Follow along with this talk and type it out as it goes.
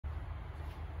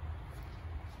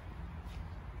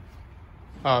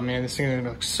Oh man, this thing is gonna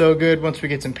look so good once we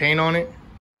get some paint on it.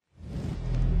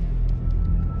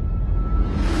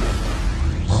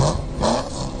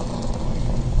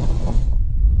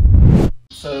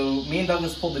 So me and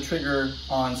Douglas pulled the trigger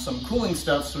on some cooling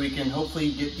stuff so we can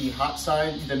hopefully get the hot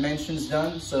side dimensions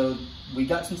done. So we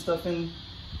got some stuff in.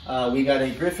 We got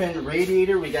a Griffin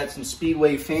radiator, we got some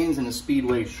speedway fans and a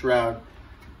speedway shroud.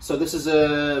 So this is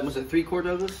a, was it 3-core,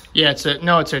 Douglas? Yeah, it's a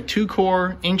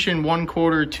 2-core, 1.25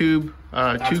 inch tube,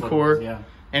 2-core, yeah.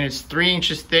 And it's 3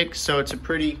 inches thick, so it's a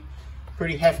pretty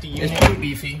hefty unit. It's pretty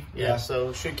beefy. Yeah, so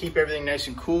it should keep everything nice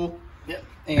and cool. Yep.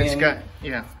 And it's got,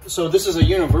 yeah. So this is a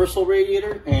universal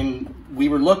radiator, and we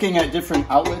were looking at different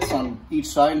outlets on each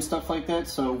side and stuff like that.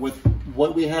 So with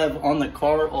what we have on the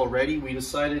car already, we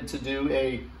decided to do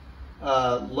a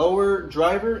lower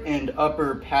driver and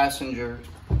upper passenger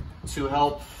to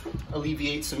help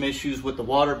alleviate some issues with the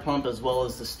water pump as well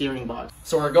as the steering box.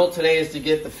 So our goal today is to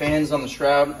get the fans on the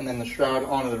shroud and then the shroud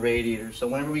onto the radiator. So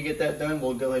whenever we get that done,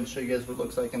 we'll go ahead and show you guys what it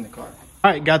looks like in the car.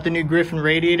 All right, got the new Griffin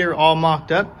radiator all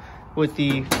mocked up with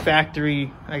the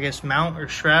factory, I guess, mount or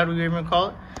shroud, we even call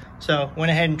it. So went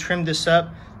ahead and trimmed this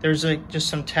up. There's just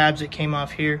some tabs that came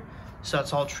off here. So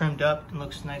it's all trimmed up and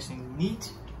looks nice and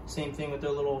neat. Same thing with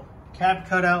the little cab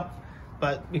cutout.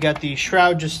 But we got the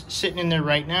shroud just sitting in there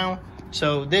right now.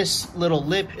 So this little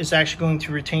lip is actually going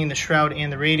to retain the shroud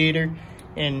and the radiator.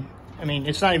 And I mean,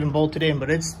 it's not even bolted in,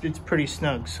 but it's pretty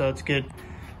snug, so it's good.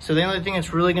 So the only thing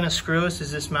that's really gonna screw us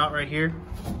is this mount right here.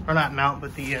 Or not mount,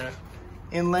 but the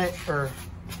inlet or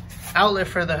outlet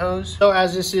for the hose. So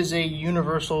as this is a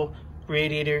universal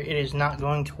radiator, it is not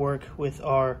going to work with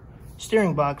our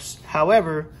steering box.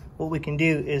 However, what we can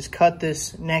do is cut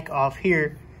this neck off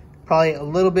here, probably a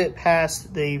little bit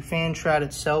past the fan shroud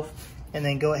itself, and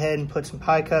then go ahead and put some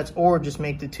pie cuts, or just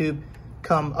make the tube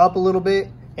come up a little bit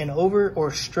and over,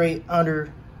 or straight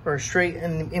under, or straight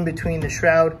in between the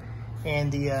shroud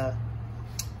and the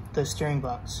steering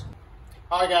box.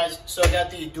 All right guys, so I got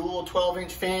the dual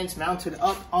 12-inch fans mounted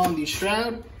up on the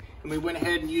shroud, and we went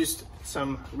ahead and used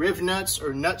some riv nuts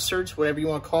or nut certs, whatever you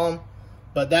want to call them,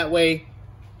 but that way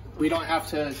we don't have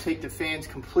to take the fans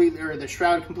completely, or the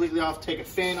shroud completely off, take a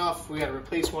fan off if we got to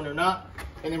replace one or not.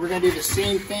 And then we're going to do the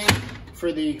same thing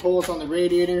for the holes on the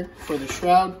radiator for the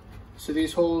shroud. So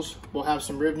these holes will have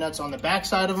some riv nuts on the back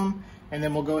side of them, and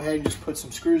then we'll go ahead and just put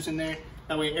some screws in there.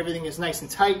 That way everything is nice and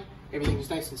tight, everything is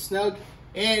nice and snug,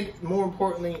 and more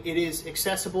importantly, it is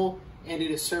accessible and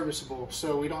it is serviceable.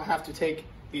 So we don't have to take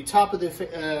the top of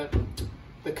the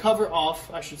cover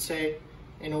off, I should say,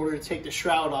 in order to take the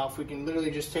shroud off. We can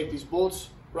literally just take these bolts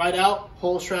right out,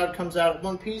 whole shroud comes out at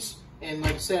one piece, and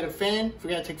like I said, a fan, if we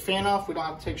gotta take fan off, we don't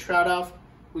have to take shroud off,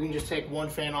 we can just take one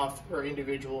fan off or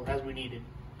individual as we need it.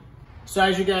 So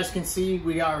as you guys can see,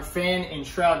 we got our fan and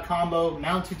shroud combo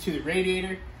mounted to the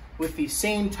radiator with the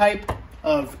same type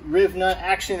of riv nut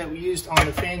action that we used on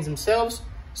the fans themselves.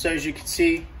 So as you can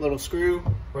see, little screw,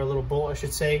 or a little bolt I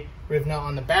should say, riv nut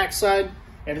on the back side,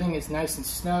 everything is nice and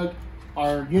snug.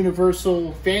 Our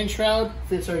universal fan shroud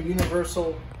fits our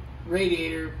universal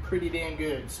radiator pretty damn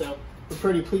good. So we're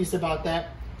pretty pleased about that.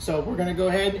 So we're gonna go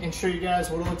ahead and show you guys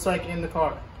what it looks like in the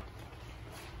car.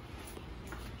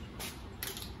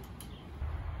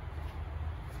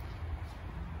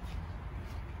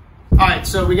 All right,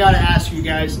 so we gotta ask you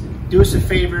guys, do us a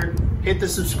favor, hit the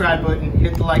subscribe button,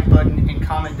 hit the like button, and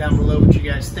comment down below what you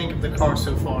guys think of the car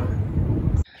so far.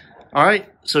 All right,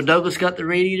 so Douglas got the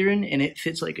radiator in, and it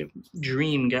fits like a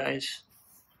dream, guys.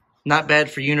 Not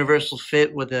bad for universal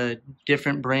fit with a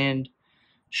different brand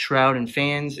shroud and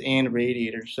fans and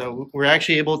radiator. So we're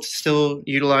actually able to still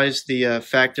utilize the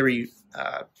factory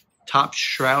top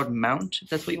shroud mount, if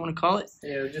that's what you want to call it.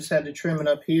 Yeah, we just had to trim it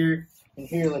up here and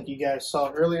here like you guys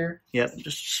saw earlier. Yep,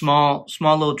 just small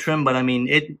little trim, but I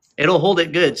mean it'll hold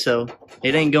it good, so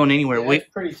it ain't going anywhere. Yeah, it's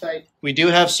pretty tight. We do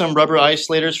have some rubber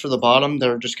isolators for the bottom.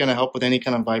 They're just going to help with any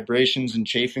kind of vibrations and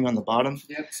chafing on the bottom.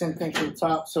 Yep, same thing for the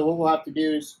top. So what we'll have to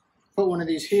do is put one of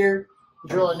these here,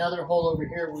 drill another hole over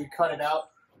here where we cut it out,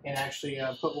 and actually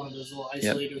put one of those little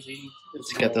isolators in.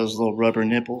 It's got those little rubber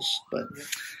nipples. But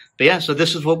yeah, so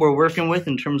this is what we're working with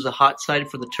in terms of hot side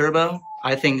for the turbo.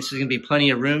 I think this is going to be plenty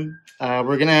of room. We're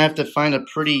going to have to find a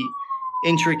pretty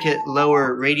intricate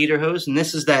lower radiator hose, and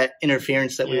this is that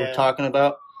interference that we were talking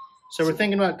about. So we're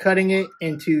thinking about cutting it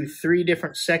into 3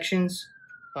 different sections.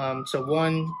 So 1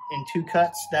 and 2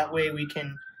 cuts. That way we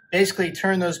can basically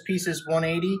turn those pieces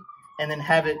 180 and then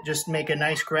have it just make a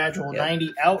nice gradual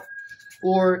 90 out.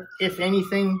 Or if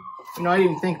anything, you know, I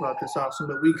didn't think about this, Austin,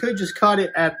 but we could just cut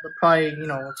it at probably, you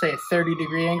know, let's say a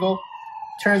 30-degree angle,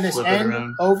 turn this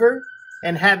end over,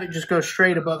 and have it just go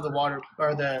straight above the water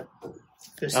or the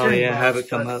steering box, have it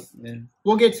come up. Yeah.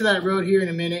 We'll get to that road here in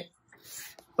a minute.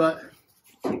 But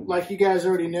like you guys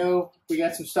already know, we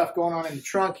got some stuff going on in the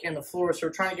trunk and the floor. So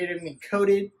we're trying to get everything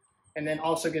coated and then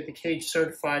also get the cage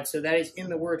certified. So that is in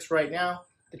the works right now.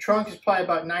 The trunk is probably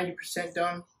about 90%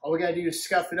 done. All we got to do is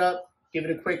scuff it up, give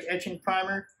it a quick etching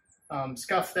primer,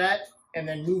 scuff that, and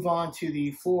then move on to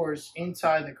the floors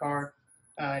inside the car.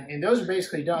 And those are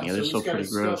basically done. Yeah, so we just got to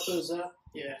gross. scuff those up.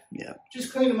 Yeah. Yeah.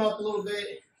 Just clean them up a little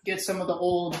bit, get some of the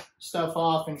old stuff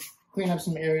off, and clean up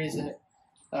some areas that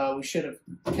we should have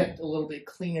kept a little bit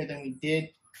cleaner than we did.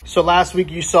 So last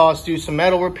week you saw us do some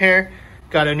metal repair.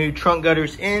 Got our new trunk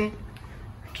gutters in.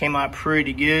 Came out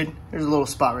pretty good. There's a little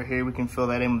spot right here. We can fill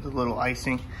that in with a little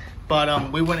icing.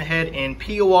 But we went ahead and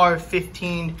POR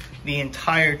 15 the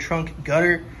entire trunk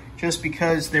gutter just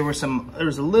because there was a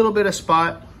little bit of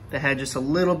spot that had just a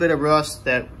little bit of rust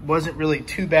that wasn't really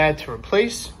too bad to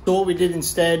replace. So what we did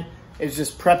instead is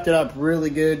just prepped it up really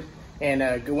good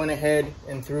and went ahead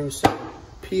and threw some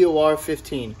POR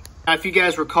 15. Now, if you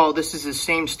guys recall, this is the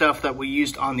same stuff that we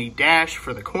used on the dash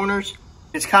for the corners.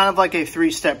 It's kind of like a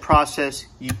three-step process.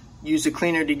 You use the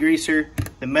cleaner degreaser,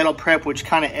 the metal prep, which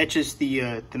kind of etches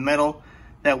the metal.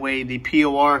 That way the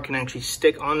POR can actually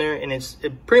stick on there, and it's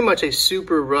pretty much a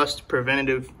super rust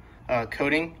preventative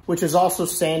coating, which is also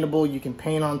sandable. You can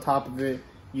paint on top of it.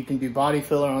 You can do body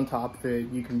filler on top of it.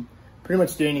 You can pretty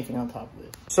much do anything on top of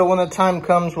it. So when the time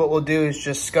comes, what we'll do is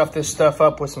just scuff this stuff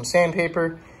up with some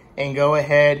sandpaper and go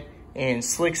ahead and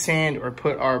slick sand or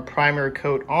put our primer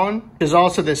coat on. There's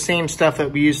also the same stuff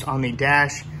that we used on the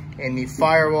dash and the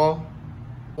firewall.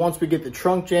 Once we get the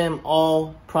trunk jamb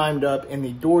all primed up and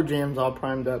the door jambs all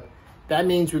primed up, that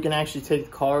means we can actually take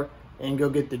the car and go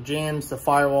get the jambs, the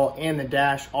firewall, and the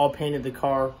dash all painted the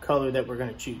car color that we're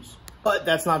gonna choose. But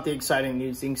that's not the exciting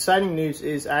news. The exciting news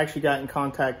is I actually got in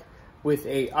contact with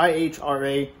a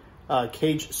IHRA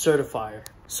cage certifier.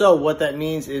 So what that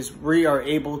means is we are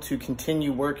able to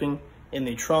continue working in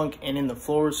the trunk and in the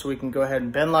floors, so we can go ahead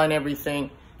and bend line everything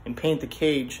and paint the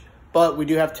cage. But we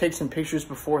do have to take some pictures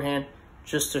beforehand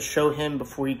just to show him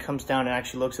before he comes down and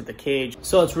actually looks at the cage.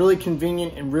 So it's really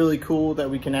convenient and really cool that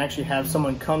we can actually have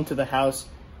someone come to the house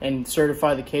and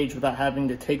certify the cage without having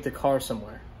to take the car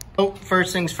somewhere. Oh,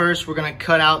 first things first, we're gonna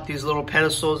cut out these little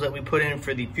pedestals that we put in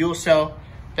for the fuel cell.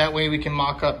 That way we can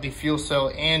mock up the fuel cell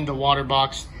and the water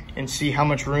box and see how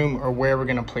much room or where we're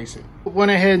gonna place it. Went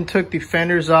ahead and took the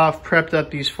fenders off, prepped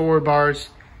up these forward bars,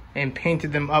 and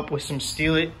painted them up with some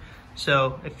Steal-It.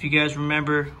 So if you guys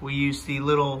remember, we used the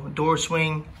little door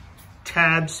swing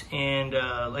tabs and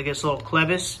I guess a little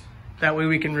clevis. That way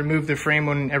we can remove the frame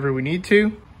whenever we need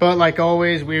to. But like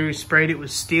always, we sprayed it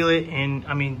with Steal-It, and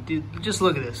I mean, dude, just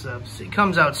look at this stuff. It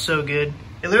comes out so good.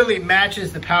 It literally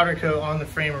matches the powder coat on the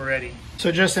frame already.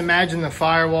 So just imagine the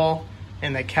firewall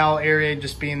and the cowl area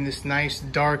just being this nice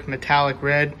dark metallic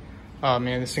red. Oh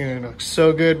man, this thing is gonna look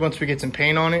so good once we get some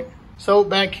paint on it. So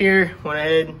back here, went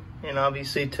ahead and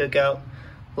obviously took out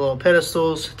the little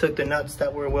pedestals, took the nuts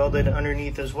that were welded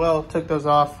underneath as well, took those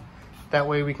off. That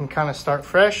way we can kind of start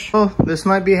fresh. Well, this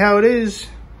might be how it is.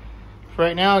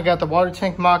 Right now, I got the water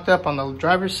tank mocked up on the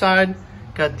driver's side.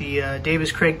 Got the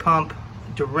Davis Craig pump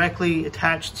directly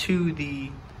attached to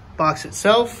the box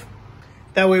itself.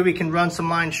 That way we can run some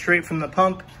lines straight from the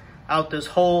pump out this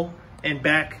hole and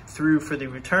back through for the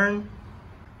return.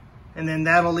 And then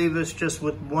that'll leave us just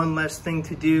with one less thing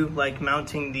to do, like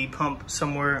mounting the pump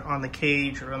somewhere on the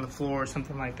cage or on the floor or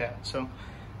something like that. So,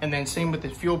 and then same with the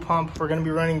fuel pump. We're gonna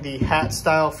be running the hat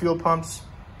style fuel pumps,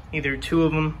 either 2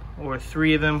 of them or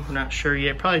 3 of them. We're not sure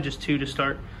yet, probably just 2 to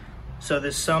start. So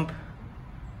this sump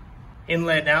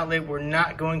inlet and outlet we're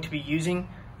not going to be using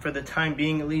for the time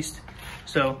being at least.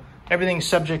 So everything's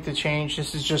subject to change.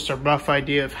 This is just a rough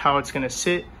idea of how it's gonna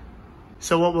sit.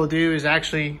 So what we'll do is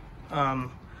actually,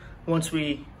 once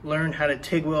we learn how to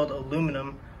TIG weld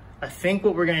aluminum, I think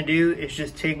what we're gonna do is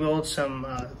just TIG weld some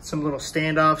little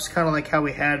standoffs, kind of like how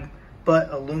we had,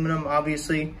 but aluminum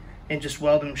obviously, and just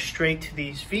weld them straight to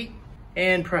these feet,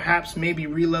 and perhaps maybe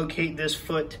relocate this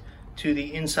foot to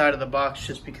the inside of the box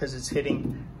just because it's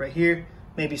hitting right here.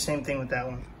 Maybe same thing with that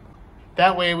one.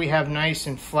 That way we have nice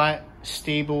and flat,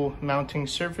 stable mounting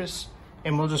surface,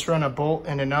 and we'll just run a bolt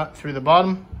and a nut through the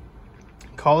bottom,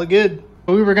 call it good.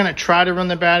 We were gonna try to run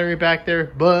the battery back there,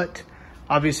 but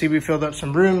obviously we filled up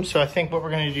some room, so I think what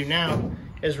we're gonna do now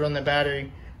is run the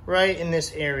battery right in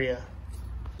this area.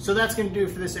 So that's gonna do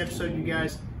it for this episode, you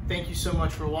guys. Thank you so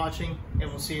much for watching, and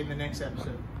we'll see you in the next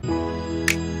episode.